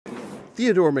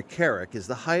Theodore McCarrick is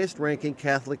the highest-ranking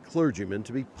Catholic clergyman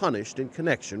to be punished in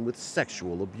connection with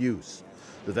sexual abuse.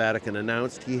 The Vatican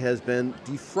announced he has been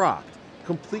defrocked,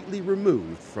 completely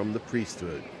removed from the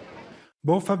priesthood.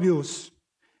 Both abuse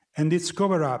and its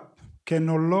cover-up can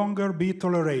no longer be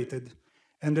tolerated,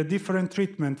 and the different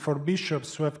treatment for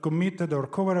bishops who have committed or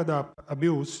covered up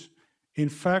abuse, in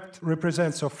fact,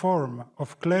 represents a form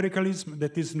of clericalism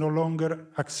that is no longer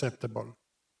acceptable.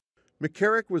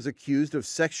 McCarrick was accused of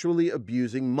sexually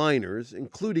abusing minors,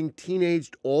 including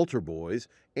teenaged altar boys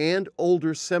and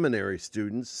older seminary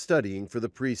students studying for the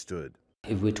priesthood.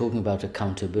 If we're talking about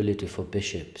accountability for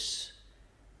bishops,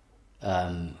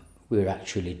 we're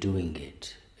actually doing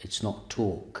it. It's not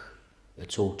talk,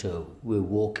 it's also we're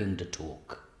walking the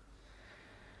talk.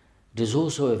 It is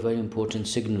also a very important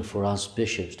signal for us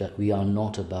bishops that we are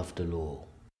not above the law.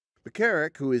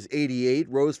 McCarrick, who is 88,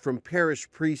 rose from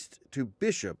parish priest to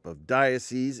bishop of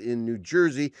diocese in New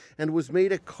Jersey and was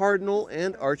made a cardinal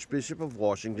and Archbishop of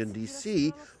Washington,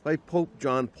 D.C. by Pope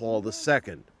John Paul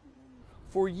II.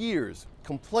 For years,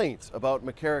 complaints about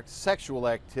McCarrick's sexual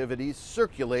activities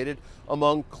circulated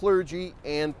among clergy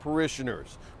and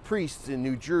parishioners. Priests in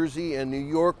New Jersey and New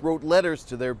York wrote letters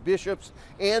to their bishops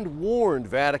and warned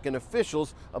Vatican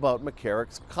officials about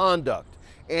McCarrick's conduct.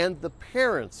 And the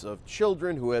parents of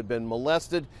children who had been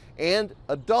molested and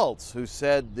adults who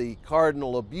said the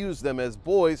cardinal abused them as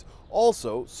boys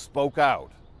also spoke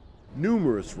out.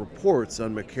 Numerous reports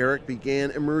on McCarrick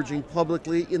began emerging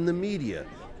publicly in the media,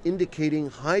 indicating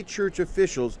high church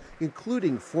officials,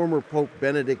 including former Pope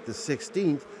Benedict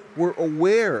XVI, were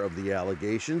aware of the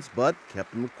allegations but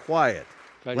kept them quiet.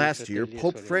 Last year,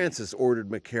 Pope Francis ordered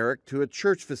McCarrick to a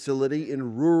church facility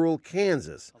in rural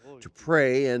Kansas to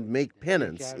pray and make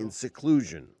penance in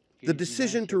seclusion. The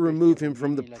decision to remove him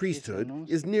from the priesthood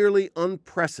is nearly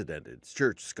unprecedented,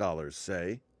 church scholars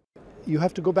say. You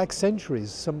have to go back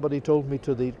centuries. Somebody told me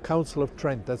to the Council of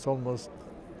Trent, that's almost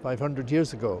 500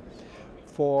 years ago,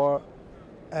 for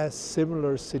a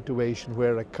similar situation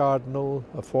where a cardinal,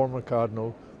 a former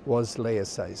cardinal, was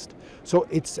laicized. So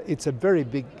it's a very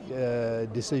big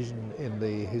decision in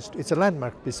the history. It's a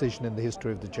landmark decision in the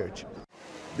history of the Church.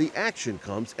 The action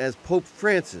comes as Pope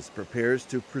Francis prepares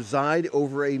to preside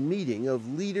over a meeting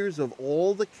of leaders of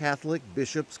all the Catholic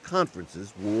bishops'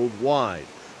 conferences worldwide,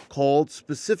 called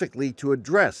specifically to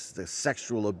address the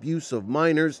sexual abuse of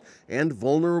minors and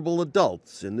vulnerable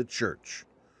adults in the Church.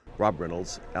 Rob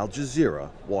Reynolds, Al Jazeera,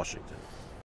 Washington.